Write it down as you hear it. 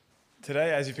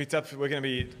Today, as you picked up, we're going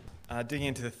to be digging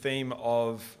into the theme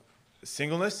of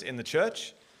singleness in the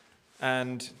church.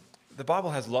 And the Bible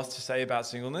has lots to say about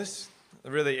singleness,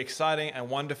 really exciting and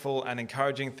wonderful and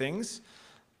encouraging things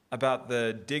about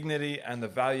the dignity and the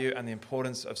value and the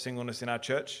importance of singleness in our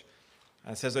church.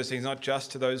 And it says those things not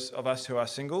just to those of us who are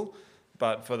single,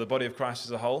 but for the body of Christ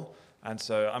as a whole. And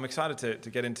so I'm excited to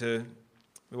get into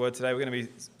the word today. We're going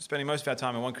to be spending most of our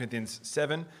time in 1 Corinthians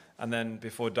 7, and then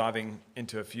before diving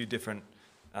into a few different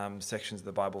sections of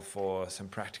the Bible for some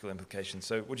practical implications.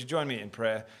 So would you join me in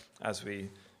prayer as we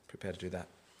prepare to do that?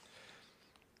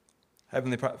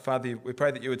 Heavenly Father, we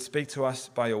pray that you would speak to us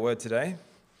by your word today.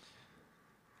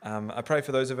 I pray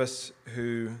for those of us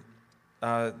who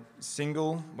are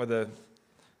single, whether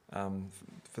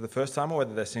for the first time or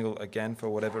whether they're single again for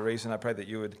whatever reason. I pray that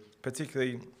you would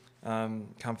particularly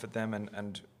comfort them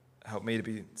and help me to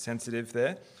be sensitive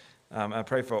there. I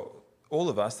pray for all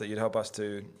of us that you'd help us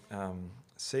to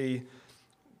see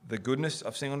the goodness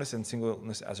of singleness and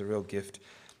singleness as a real gift,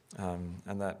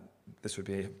 and that this would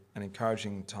be an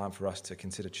encouraging time for us to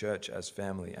consider church as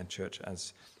family and church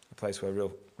as a place where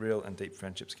real and deep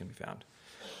friendships can be found.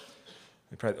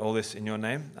 We pray all this in your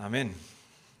name. Amen.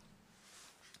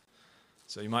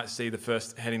 So you might see the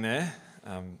first heading there,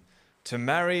 to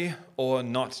marry or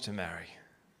not to marry.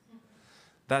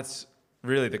 That's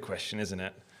really the question, isn't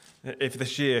it? If the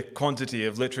sheer quantity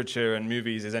of literature and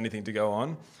movies is anything to go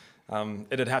on,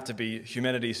 it'd have to be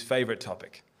humanity's favourite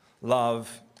topic.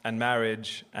 Love and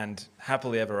marriage and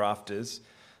happily ever afters,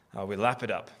 we lap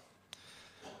it up.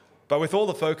 But with all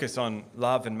the focus on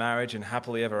love and marriage and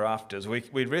happily ever afters,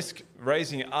 we risk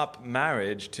raising up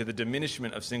marriage to the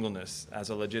diminishment of singleness as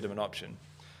a legitimate option,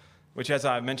 which, as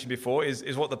I mentioned before,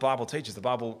 is what the Bible teaches. The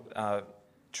Bible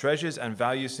treasures and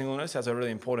values singleness as a really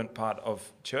important part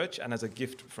of church and as a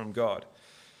gift from God.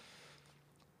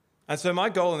 And so my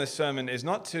goal in this sermon is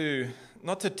not to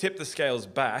tip the scales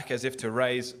back as if to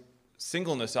raise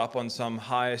singleness up on some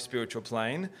higher spiritual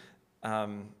plane,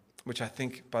 which I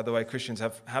think, by the way, Christians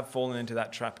have fallen into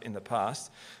that trap in the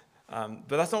past. But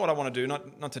that's not what I want to do,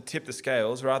 not to tip the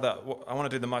scales. Rather, I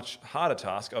want to do the much harder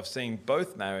task of seeing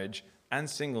both marriage and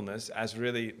singleness as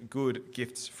really good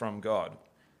gifts from God.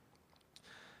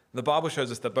 The Bible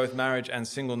shows us that both marriage and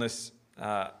singleness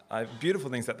are beautiful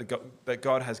things that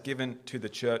God has given to the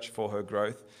church for her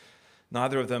growth.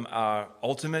 Neither of them are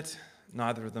ultimate,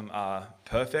 neither of them are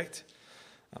perfect,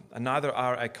 and neither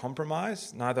are a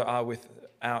compromise, neither are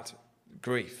without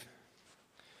grief.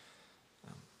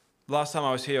 Last time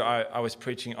I was here, I was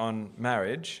preaching on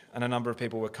marriage, and a number of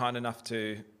people were kind enough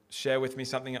to share with me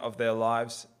something of their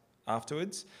lives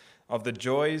afterwards, of the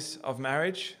joys of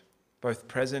marriage, both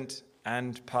present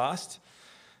and past,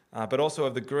 but also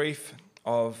of the grief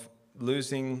of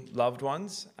losing loved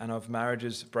ones and of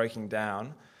marriages breaking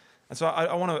down. And so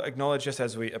I want to acknowledge, just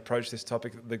as we approach this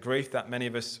topic, the grief that many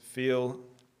of us feel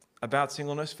about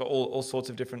singleness for all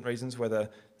sorts of different reasons, whether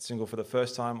single for the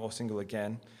first time or single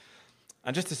again.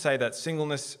 And just to say that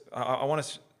singleness, I want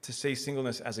us to see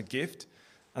singleness as a gift,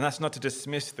 and that's not to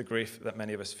dismiss the grief that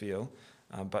many of us feel,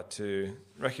 but to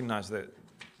recognize the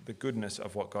goodness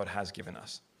of what God has given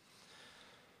us.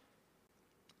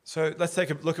 So let's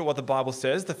take a look at what the Bible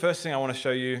says. The first thing I want to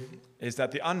show you is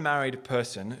that the unmarried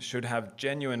person should have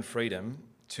genuine freedom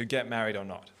to get married or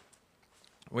not.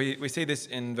 We see this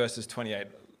in verses 28.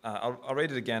 I'll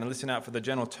read it again and listen out for the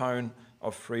general tone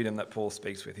of freedom that Paul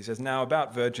speaks with. He says, "Now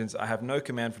about virgins, I have no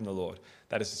command from the Lord."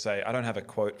 That is to say, I don't have a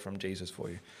quote from Jesus for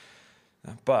you.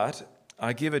 "But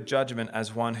I give a judgment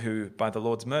as one who, by the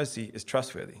Lord's mercy, is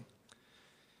trustworthy.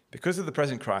 Because of the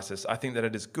present crisis, I think that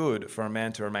it is good for a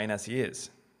man to remain as he is.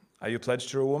 Are you pledged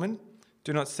to a woman?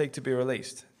 Do not seek to be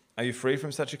released. Are you free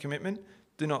from such a commitment?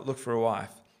 Do not look for a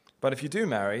wife. But if you do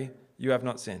marry, you have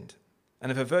not sinned.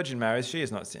 And if a virgin marries, she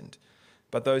has not sinned.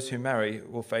 But those who marry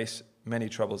will face many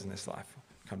troubles in this life."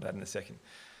 I'll come to that in a second.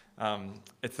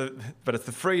 It's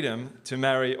the freedom to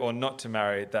marry or not to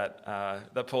marry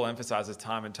that Paul emphasizes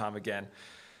time and time again.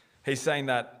 He's saying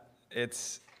that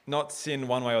it's not sin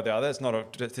one way or the other. It's not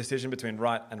a decision between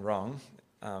right and wrong.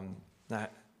 Now,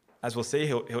 as we'll see,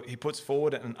 he puts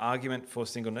forward an argument for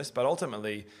singleness, but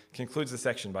ultimately concludes the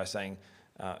section by saying,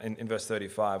 in verse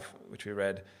 35, which we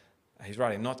read, he's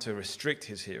writing not to restrict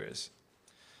his hearers.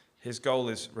 His goal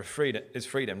is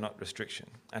freedom, not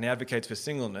restriction. And he advocates for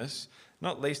singleness,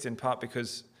 not least in part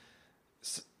because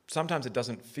sometimes it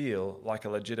doesn't feel like a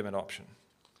legitimate option.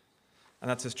 And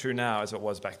that's as true now as it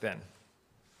was back then.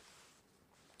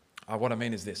 What I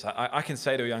mean is this. I can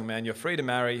say to a young man, you're free to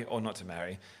marry or not to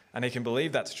marry, and he can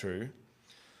believe that's true.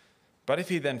 But if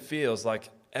he then feels like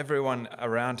everyone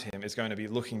around him is going to be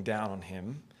looking down on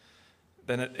him,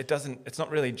 then it's not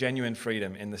really genuine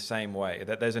freedom in the same way,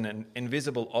 that there's an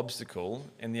invisible obstacle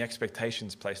in the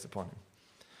expectations placed upon him.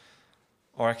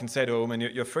 Or I can say to a woman,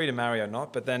 you're free to marry or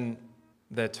not, but then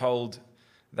they're told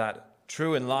that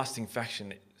true and lasting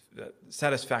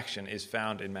satisfaction is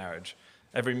found in marriage.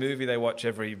 Every movie they watch,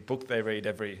 every book they read,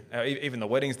 even the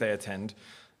weddings they attend,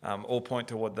 all point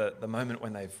toward the moment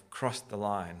when they've crossed the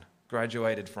line,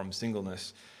 graduated from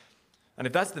singleness. And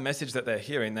if that's the message that they're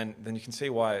hearing, then you can see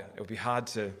why it would be hard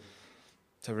to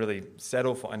really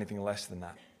settle for anything less than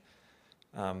that.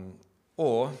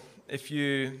 Or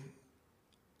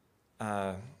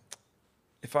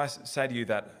if I say to you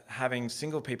that having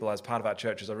single people as part of our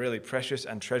church is a really precious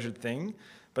and treasured thing,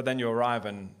 but then you arrive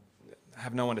and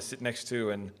have no one to sit next to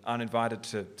and aren't invited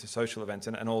to social events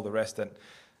and all the rest, then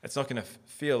it's not going to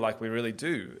feel like we really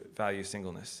do value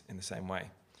singleness in the same way.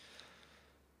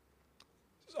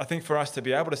 I think for us to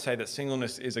be able to say that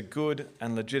singleness is a good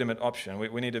and legitimate option,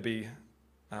 we need to be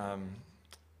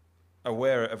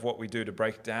aware of what we do to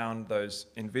break down those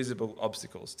invisible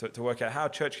obstacles, to work out how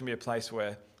church can be a place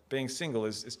where being single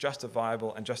is just as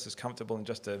viable and just as comfortable and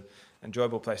just an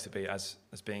enjoyable place to be as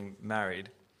being married.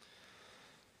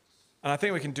 And I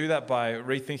think we can do that by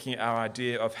rethinking our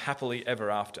idea of happily ever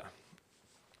after.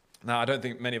 Now, I don't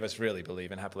think many of us really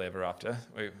believe in happily ever after.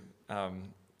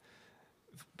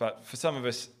 But for some of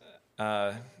us,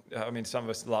 some of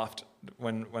us laughed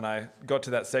when I got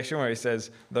to that section where he says,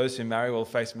 those who marry will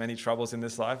face many troubles in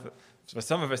this life. For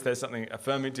some of us, there's something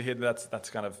affirming to hear that's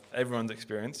kind of everyone's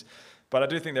experience. But I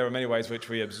do think there are many ways which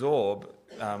we absorb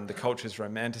the culture's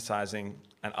romanticizing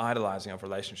and idolizing of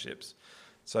relationships.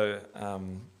 So,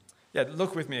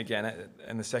 look with me again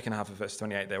in the second half of verse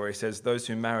 28 there, where he says, those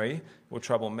who marry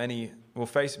will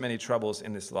face many troubles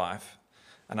in this life.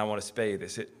 And I want to spare you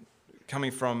this.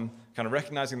 Coming from kind of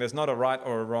recognizing there's not a right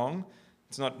or a wrong,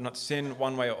 it's not sin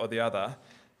one way or the other,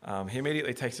 he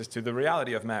immediately takes us to the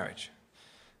reality of marriage.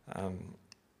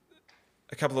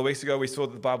 A couple of weeks ago, we saw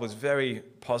that the Bible is very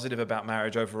positive about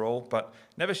marriage overall, but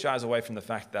never shies away from the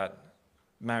fact that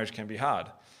marriage can be hard.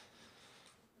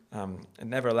 It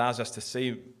never allows us to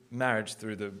see marriage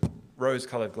through the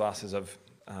rose-colored glasses of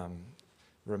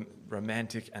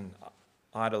romantic and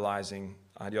idolizing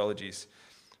ideologies.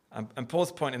 And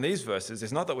Paul's point in these verses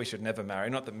is not that we should never marry,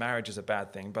 not that marriage is a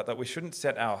bad thing, but that we shouldn't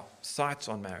set our sights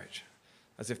on marriage,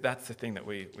 as if that's the thing that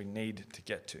we need to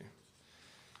get to.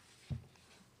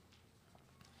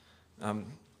 And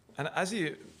as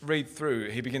you read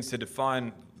through, he begins to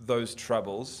define those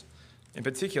troubles. In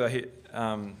particular, he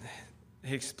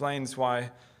explains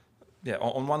why,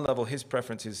 on one level, his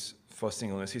preference is for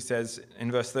singleness. He says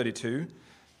in verse 32,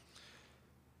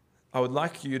 I would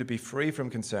like you to be free from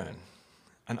concern.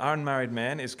 An unmarried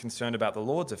man is concerned about the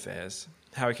Lord's affairs,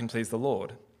 how he can please the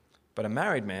Lord. But a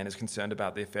married man is concerned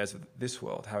about the affairs of this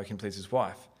world, how he can please his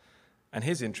wife. And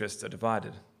his interests are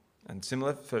divided. And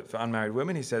similar for unmarried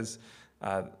women, he says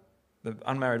the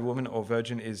unmarried woman or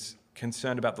virgin is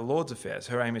concerned about the Lord's affairs.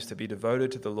 Her aim is to be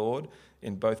devoted to the Lord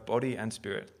in both body and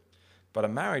spirit. But a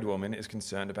married woman is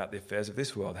concerned about the affairs of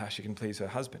this world, how she can please her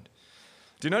husband.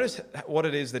 Do you notice what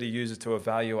it is that he uses to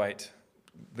evaluate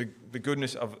the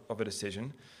goodness of a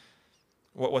decision?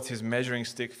 What's his measuring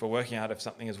stick for working out if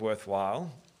something is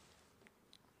worthwhile?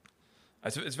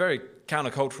 It's very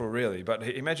countercultural, really, but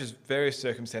he measures various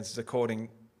circumstances according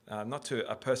not to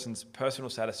a person's personal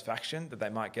satisfaction that they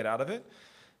might get out of it,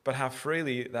 but how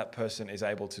freely that person is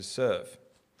able to serve.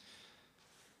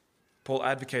 Paul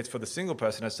advocates for the single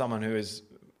person as someone who is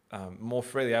more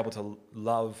freely able to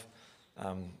love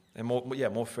and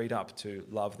more freed up to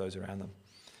love those around them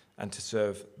and to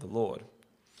serve the Lord.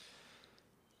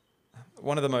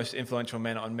 One of the most influential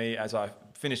men on me as I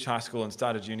finished high school and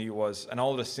started uni was an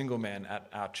older single man at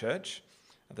our church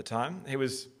at the time. He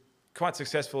was quite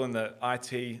successful in the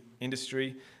IT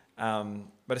industry,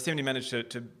 but it seemed he managed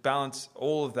to balance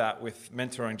all of that with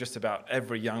mentoring just about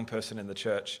every young person in the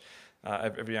church,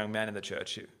 every young man in the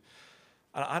church.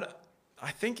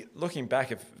 I think looking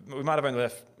back, if we might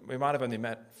have only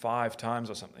met 5 times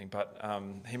or something, but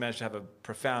he managed to have a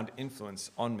profound influence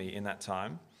on me in that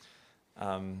time.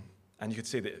 And you could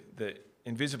see the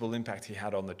invisible impact he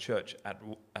had on the church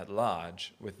at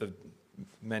large with the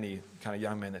many kind of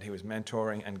young men that he was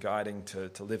mentoring and guiding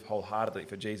to live wholeheartedly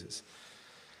for Jesus.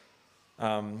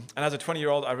 And as a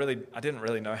 20-year-old, I didn't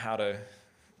really know how to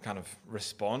kind of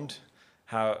respond,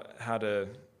 how to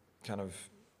kind of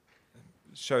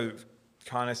show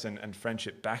kindness and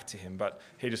friendship back to him, but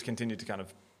he just continued to kind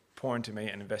of pour into me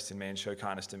and invest in me and show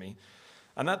kindness to me.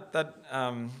 And that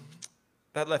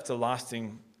left a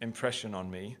lasting impression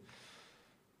on me.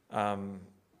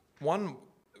 One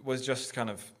was just kind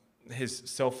of his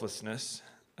selflessness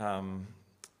and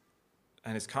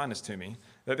his kindness to me.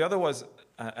 The other was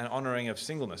an honouring of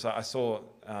singleness. I saw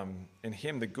in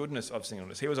him the goodness of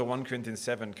singleness. He was a 1 Corinthians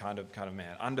 7 kind of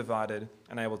man, undivided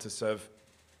and able to serve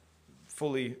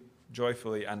fully,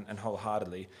 joyfully, and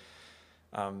wholeheartedly.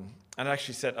 And it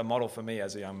actually set a model for me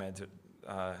as a young man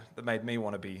that made me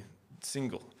want to be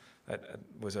single. That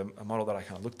was a model that I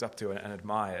kind of looked up to and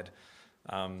admired.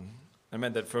 It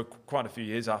meant that for quite a few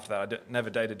years after that, I never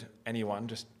dated anyone,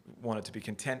 just wanted to be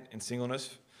content in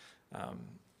singleness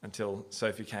until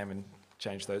Sophie came and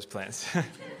changed those plans.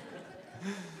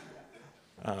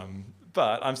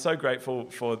 But I'm so grateful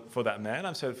for that man.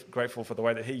 I'm so grateful for the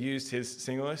way that he used his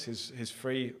singleness, his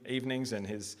free evenings, and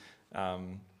his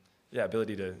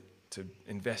ability to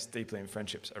invest deeply in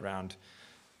friendships around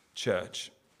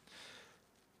church.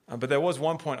 But there was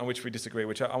one point on which we disagree,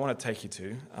 which I want to take you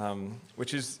to,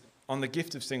 which is on the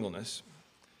gift of singleness.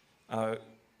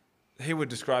 He would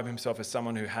describe himself as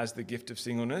someone who has the gift of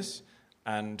singleness,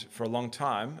 and for a long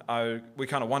time, we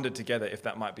kind of wondered together if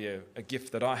that might be a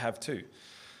gift that I have too.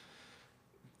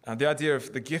 The idea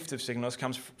of the gift of singleness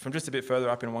comes from just a bit further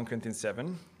up in 1 Corinthians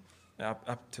 7,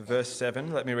 up to verse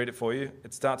 7. Let me read it for you.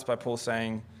 It starts by Paul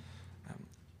saying,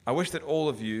 I wish that all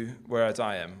of you were as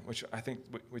I am, which I think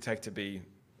we take to be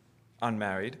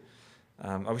unmarried.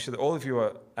 I wish that all of you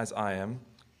are as I am,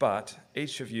 but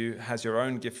each of you has your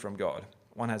own gift from God.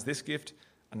 One has this gift,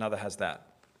 another has that.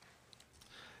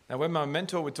 Now, when my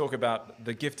mentor would talk about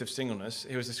the gift of singleness,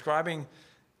 he was describing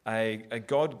a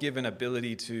God-given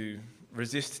ability to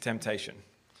resist temptation,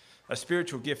 a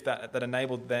spiritual gift that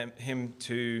enabled him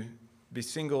to be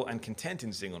single and content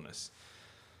in singleness.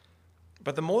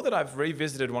 But the more that I've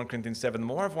revisited 1 Corinthians 7, the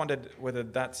more I've wondered whether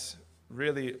that's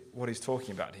really what he's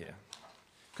talking about here.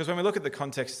 Because when we look at the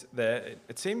context there,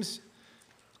 it seems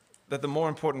that the more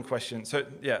important question,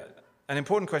 an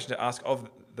important question to ask of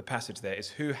the passage there is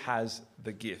who has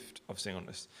the gift of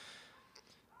singleness?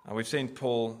 We've seen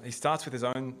Paul, he starts with his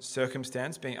own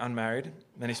circumstance, being unmarried,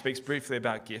 then he speaks briefly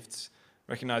about gifts,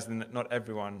 recognizing that not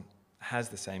everyone has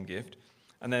the same gift,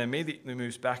 and then immediately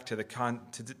moves back to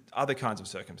to other kinds of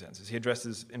circumstances. He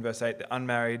addresses in verse 8 the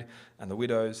unmarried and the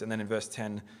widows, and then in verse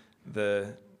 10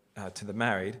 to the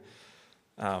married.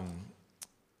 And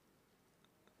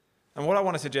what I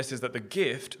want to suggest is that the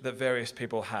gift that various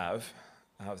people have,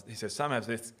 he says some have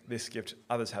this gift,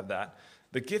 others have that.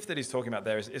 The gift that he's talking about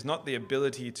there is not the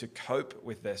ability to cope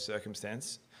with their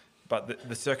circumstance, but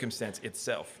the circumstance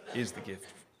itself is the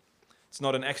gift. It's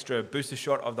not an extra booster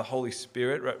shot of the Holy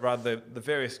Spirit, rather the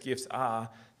various gifts are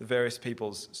the various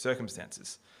people's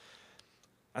circumstances.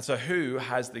 And so who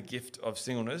has the gift of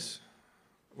singleness?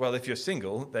 Well, if you're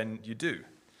single, then you do.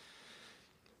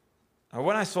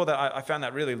 When I saw that, I found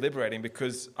that really liberating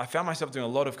because I found myself doing a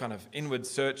lot of kind of inward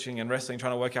searching and wrestling,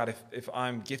 trying to work out if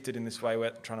I'm gifted in this way,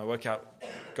 trying to work out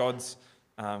God's,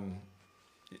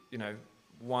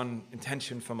 one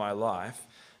intention for my life.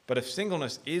 But if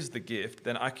singleness is the gift,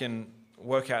 then I can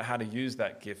work out how to use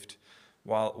that gift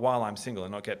while I'm single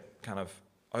and not get kind of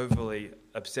overly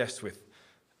obsessed with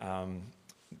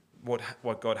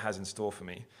what God has in store for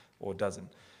me or doesn't.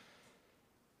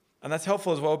 And that's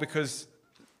helpful as well because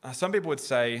some people would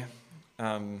say,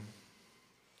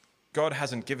 God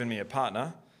hasn't given me a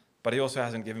partner, but he also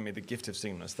hasn't given me the gift of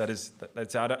singleness. I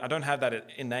don't have that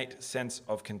innate sense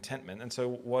of contentment. And so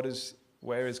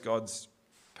where is God's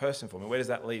person for me? Where does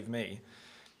that leave me?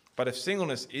 But if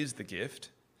singleness is the gift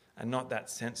and not that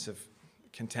sense of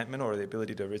contentment or the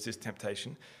ability to resist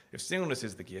temptation, if singleness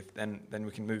is the gift, then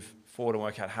we can move forward and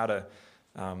work out how to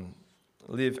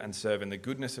live and serve in the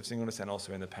goodness of singleness and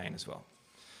also in the pain as well.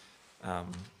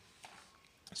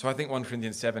 So I think 1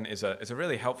 Corinthians 7 is a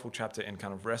really helpful chapter in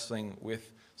kind of wrestling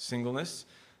with singleness.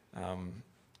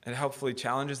 It helpfully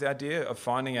challenges the idea of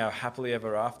finding our happily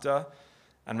ever after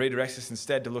and redirects us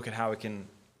instead to look at how we can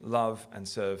love and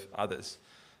serve others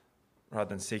rather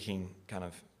than seeking kind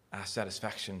of our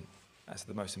satisfaction as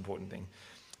the most important thing.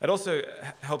 It also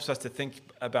helps us to think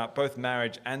about both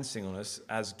marriage and singleness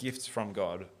as gifts from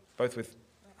God, both with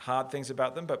hard things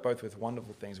about them, but both with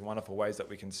wonderful things and wonderful ways that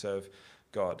we can serve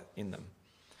God in them.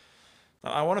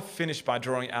 Now, I want to finish by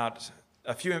drawing out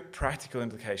a few practical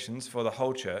implications for the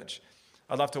whole church.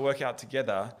 I'd love to work out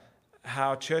together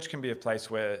how church can be a place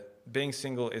where being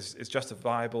single is just as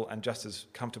viable and just as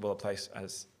comfortable a place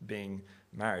as being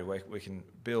married, where we can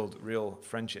build real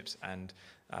friendships and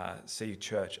see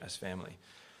church as family.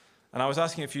 And I was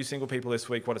asking a few single people this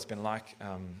week what it's been like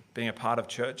being a part of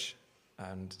church,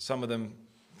 and some of them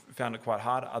found it quite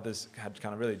hard. Others had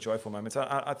kind of really joyful moments.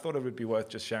 I thought it would be worth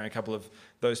just sharing a couple of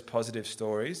those positive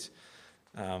stories.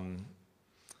 And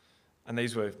And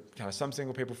these were kind of some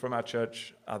single people from our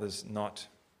church, others not.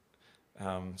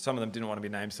 Some of them didn't want to be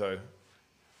named, so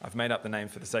I've made up the name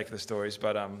for the sake of the stories.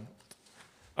 But I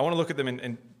want to look at them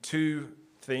in two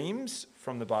themes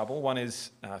from the Bible. One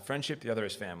is friendship, the other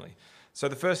is family. So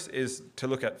the first is to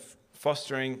look at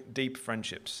fostering deep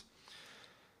friendships.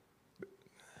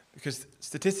 Because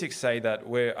statistics say that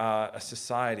we are a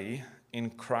society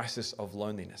in crisis of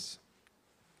loneliness.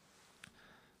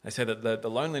 They say that the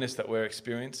loneliness that we're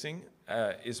experiencing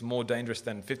is more dangerous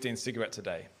than 15 cigarettes a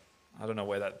day. I don't know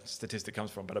where that statistic comes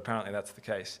from, but apparently that's the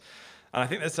case. And I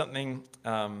think there's something...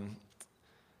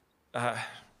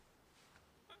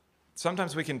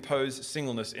 sometimes we can pose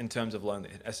singleness in terms of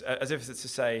loneliness, as if it's to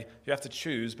say you have to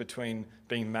choose between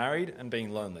being married and being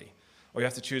lonely, or you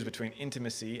have to choose between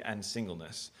intimacy and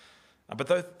singleness.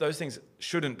 But those things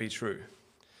shouldn't be true.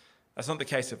 That's not the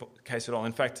case at all.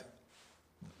 In fact,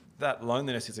 that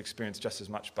loneliness is experienced just as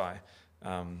much by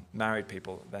married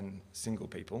people than single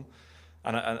people.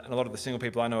 And a lot of the single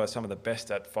people I know are some of the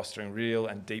best at fostering real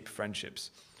and deep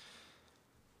friendships.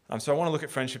 So I want to look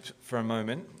at friendships for a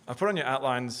moment. I've put on your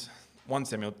outlines 1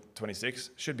 Samuel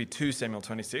 26, should be 2 Samuel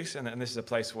 26, and this is a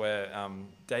place where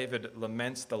David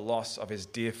laments the loss of his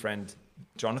dear friend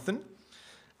Jonathan.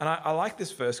 And I like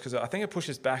this verse because I think it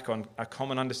pushes back on a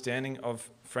common understanding of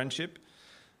friendship.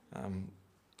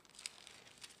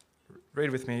 Read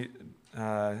with me.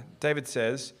 David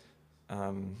says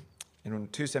in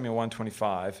 2 Samuel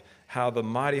 1:25, how the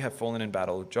mighty have fallen in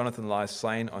battle. Jonathan lies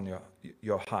slain on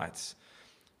your heights.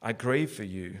 I grieve for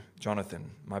you,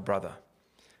 Jonathan, my brother.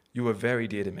 You were very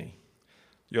dear to me.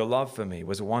 Your love for me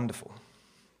was wonderful,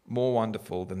 more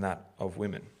wonderful than that of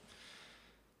women.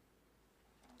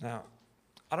 Now,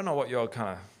 I don't know what your kind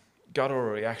of guttural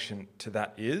reaction to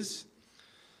that is.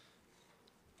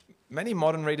 Many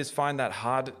modern readers find it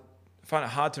hard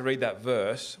to read that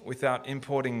verse without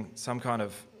importing some kind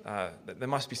of, there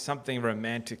must be something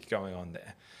romantic going on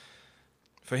there.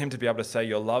 For him to be able to say,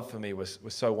 your love for me was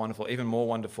so wonderful, even more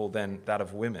wonderful than that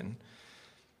of women.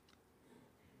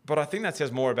 But I think that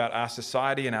says more about our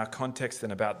society and our context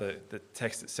than about the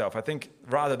text itself. I think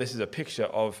rather this is a picture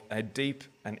of a deep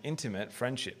and intimate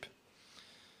friendship.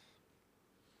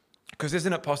 Because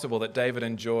isn't it possible that David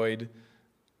enjoyed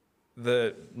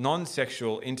the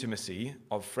non-sexual intimacy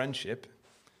of friendship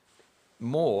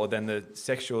more than the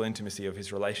sexual intimacy of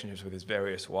his relationships with his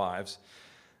various wives?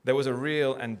 There was a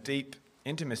real and deep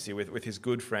intimacy with his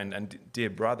good friend and dear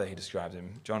brother, he describes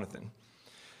him, Jonathan.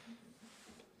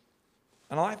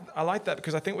 And I like that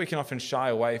because I think we can often shy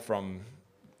away from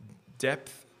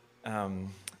depth and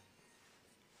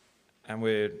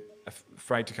we're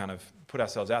afraid to kind of put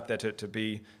ourselves out there to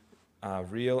be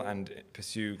real and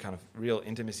pursue kind of real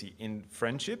intimacy in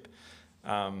friendship.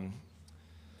 But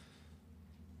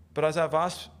as I've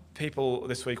asked people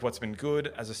this week what's been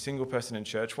good as a single person in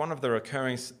church, one of the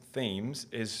recurring themes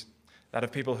is that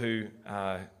of people who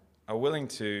are willing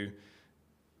to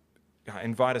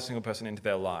invite a single person into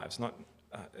their lives.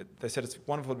 They said it's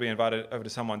wonderful to be invited over to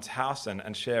someone's house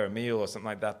and share a meal or something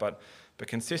like that, but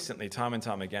consistently, time and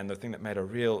time again, the thing that made a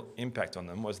real impact on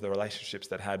them was the relationships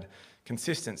that had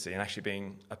consistency and actually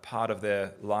being a part of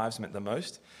their lives meant the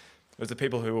most. It was the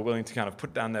people who were willing to kind of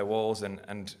put down their walls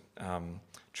and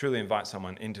truly invite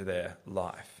someone into their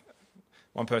life.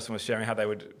 One person was sharing how they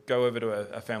would go over to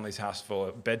a family's house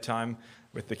for bedtime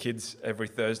with the kids every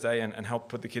Thursday and help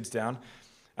put the kids down.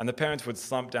 And the parents would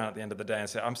slump down at the end of the day and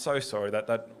say, I'm so sorry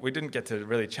that we didn't get to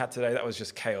really chat today. That was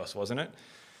just chaos, wasn't it?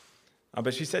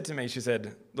 But she said to me,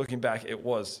 looking back, it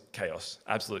was chaos,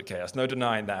 absolute chaos. No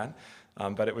denying that.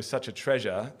 But it was such a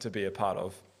treasure to be a part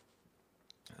of.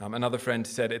 Another friend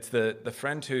said it's the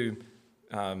friend who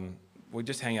we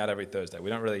just hang out every Thursday. We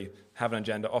don't really have an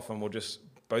agenda. Often we'll just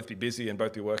both be busy and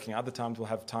both be working. Other times we'll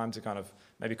have time to kind of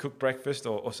maybe cook breakfast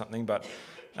or something. But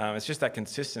it's just that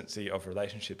consistency of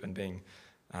relationship and being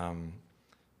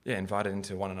invited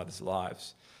into one another's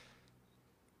lives.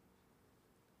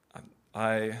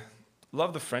 I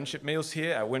love the friendship meals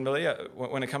here at Winmalee.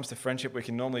 When it comes to friendship, we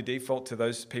can normally default to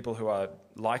those people who are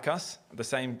like us, at the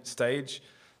same stage,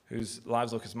 whose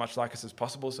lives look as much like us as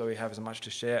possible, so we have as much to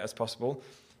share as possible.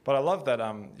 But I love that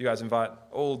you guys invite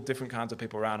all different kinds of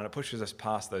people around, and it pushes us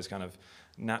past those kind of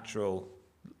natural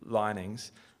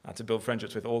linings to build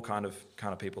friendships with all kind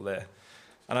of people there.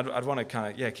 And I'd want to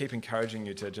kind of keep encouraging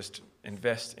you to just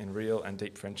invest in real and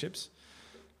deep friendships,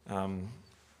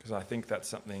 because I think that's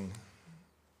something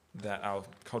that our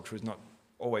culture is not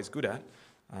always good at,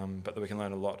 but that we can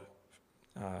learn a lot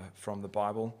from the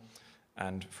Bible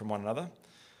and from one another.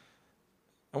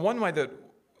 And one way that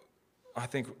I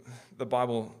think the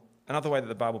Bible another way that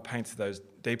the Bible paints those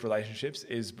deep relationships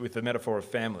is with the metaphor of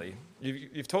family.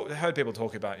 You've heard people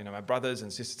talk about, my brothers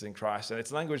and sisters in Christ, and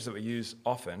it's language that we use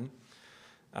often,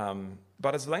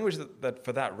 but it's language that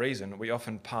for that reason we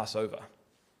often pass over.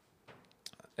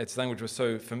 It's language we're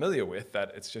so familiar with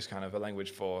that it's just kind of a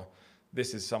language for,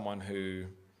 this is someone who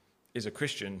is a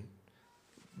Christian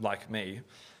like me,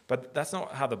 but that's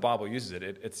not how the Bible uses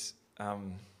it.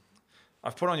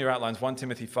 I've put on your outlines 1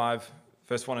 Timothy 5,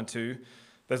 verse 1 and 2.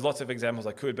 There's lots of examples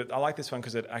I could, but I like this one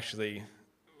because it actually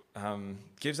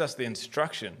gives us the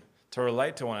instruction to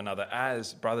relate to one another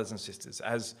as brothers and sisters,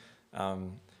 as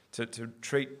to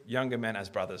treat younger men as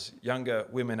brothers, younger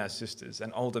women as sisters,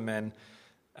 and older men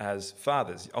as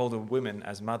fathers, older women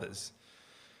as mothers.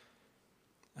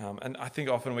 And I think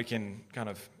often we can kind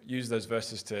of use those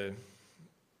verses to...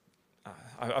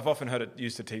 I've often heard it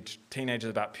used to teach teenagers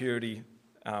about purity,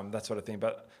 that sort of thing,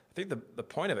 but I think the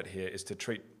point of it here is to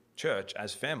treat church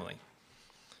as family.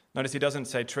 Notice he doesn't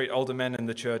say treat older men in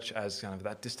the church as kind of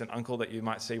that distant uncle that you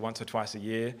might see once or twice a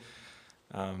year.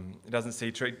 He doesn't say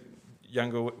treat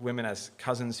younger women as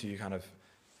cousins who you kind of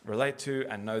relate to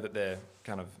and know that they're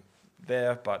kind of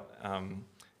there, but it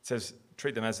says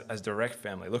treat them as direct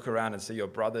family. Look around and see your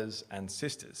brothers and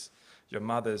sisters, your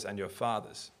mothers and your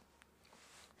fathers.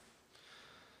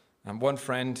 One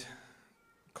friend,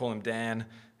 call him Dan,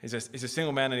 he's a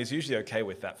single man and he's usually okay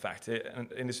with that fact. And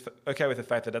he's okay with the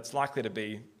fact that it's likely to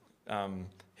be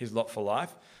his lot for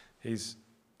life. He's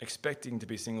expecting to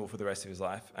be single for the rest of his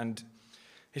life. And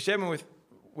he shared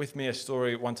with me a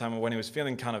story one time when he was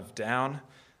feeling kind of down.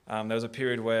 There was a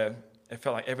period where it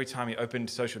felt like every time he opened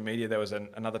social media, there was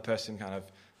another person kind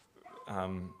of,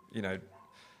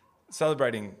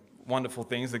 celebrating wonderful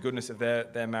things, the goodness of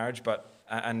their marriage.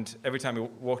 And every time he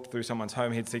walked through someone's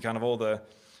home, he'd see kind of all a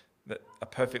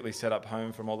perfectly set up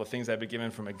home from all the things they'd been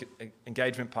given from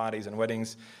engagement parties and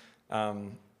weddings.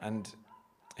 And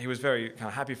he was very kind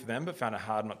of happy for them, but found it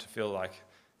hard not to feel like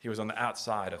he was on the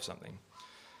outside of something.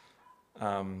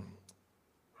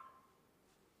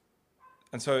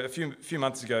 And so a few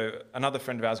months ago, another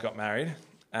friend of ours got married,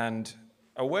 and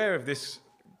aware of this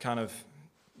kind of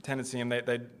tendency,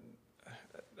 and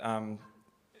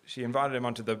she invited him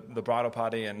onto the bridal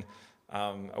party, and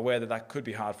aware that could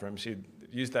be hard for him, she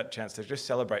used that chance to just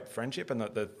celebrate friendship and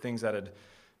the things that had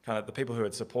kind of the people who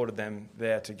had supported them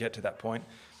there to get to that point.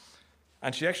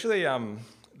 And she actually,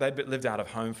 they'd lived out of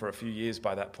home for a few years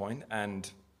by that point, and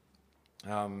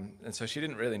so she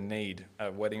didn't really need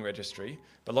a wedding registry,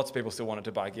 but lots of people still wanted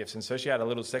to buy gifts, and so she had a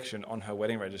little section on her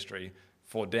wedding registry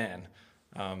for Dan.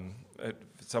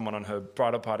 Someone on her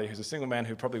bridal party who's a single man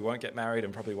who probably won't get married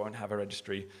and probably won't have a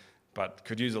registry, but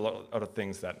could use a lot of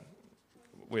things that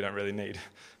we don't really need,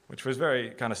 which was very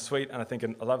kind of sweet, and I think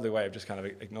a lovely way of just kind of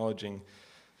acknowledging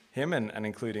him and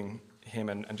including him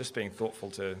and just being thoughtful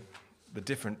to the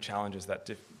different challenges that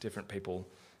different people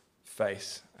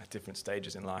face at different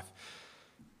stages in life.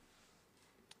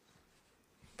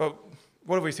 But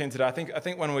what have we seen today? I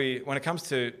think when it comes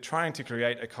to trying to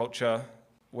create a culture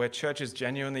where church is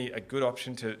genuinely a good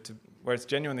option where it's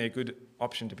genuinely a good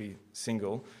option to be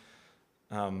single,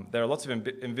 there are lots of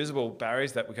invisible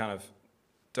barriers that we kind of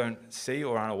don't see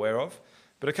or aren't aware of.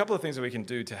 But a couple of things that we can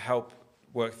do to help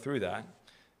work through that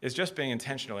is just being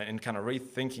intentional and kind of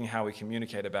rethinking how we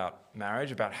communicate about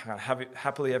marriage, about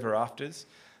happily ever afters,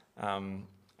 and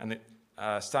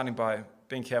starting by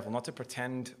being careful not to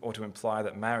pretend or to imply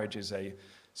that marriage is a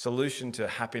solution to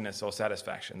happiness or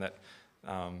satisfaction.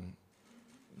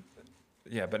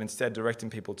 But instead directing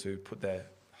people to put their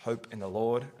hope in the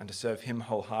Lord and to serve Him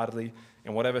wholeheartedly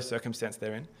in whatever circumstance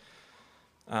they're in.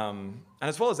 And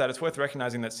as well as that, it's worth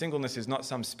recognizing that singleness is not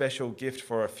some special gift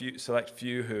for a select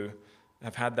few who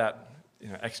have had that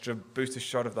extra booster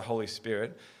shot of the Holy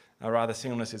Spirit. Rather,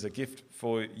 singleness is a gift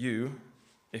for you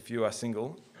if you are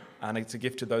single, and it's a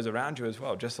gift to those around you as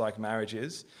well, just like marriage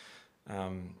is.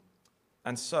 And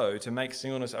so, to make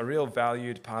singleness a real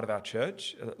valued part of our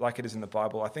church, like it is in the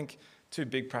Bible, I think two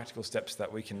big practical steps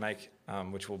that we can make,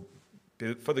 which will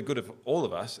be for the good of all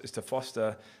of us, is to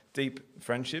foster deep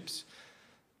friendships,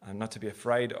 and not to be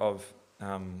afraid of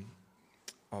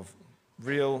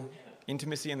real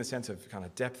intimacy in the sense of kind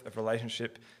of depth of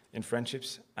relationship in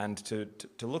friendships, and to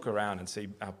look around and see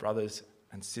our brothers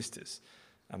and sisters,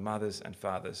 our mothers and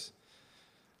fathers,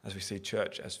 as we see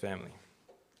church as family.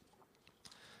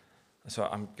 So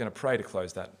I'm going to pray to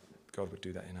close that God would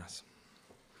do that in us.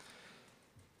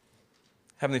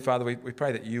 Heavenly Father, we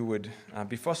pray that you would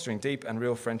be fostering deep and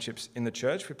real friendships in the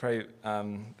church. We pray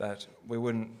that we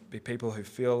wouldn't be people who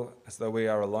feel as though we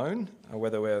are alone,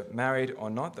 whether we're married or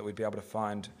not, that we'd be able to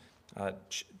find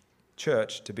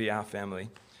church to be our family.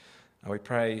 We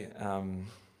pray,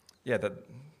 that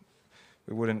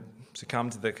we wouldn't succumb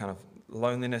to the kind of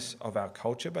loneliness of our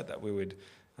culture, but that we would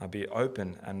be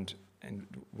open and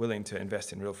willing to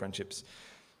invest in real friendships.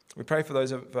 We pray for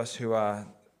those of us who are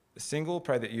single.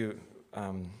 Pray that you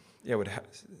would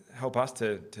help us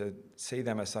to see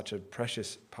them as such a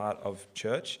precious part of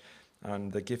church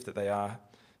and the gift that they are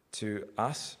to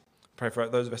us. Pray for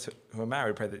those of us who are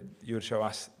married. Pray that you would show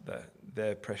us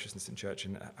their preciousness in church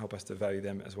and help us to value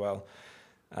them as well.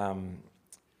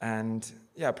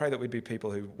 I pray that we'd be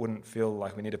people who wouldn't feel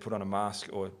like we need to put on a mask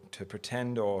or to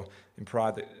pretend or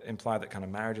imply that kind of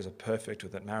marriages are perfect, or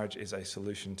that marriage is a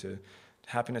solution to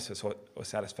happiness or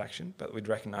satisfaction, but we'd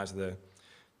recognise the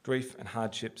grief and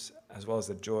hardships as well as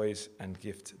the joys and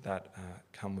gift that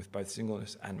come with both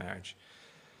singleness and marriage.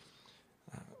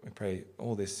 We pray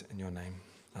all this in your name.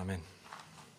 Amen.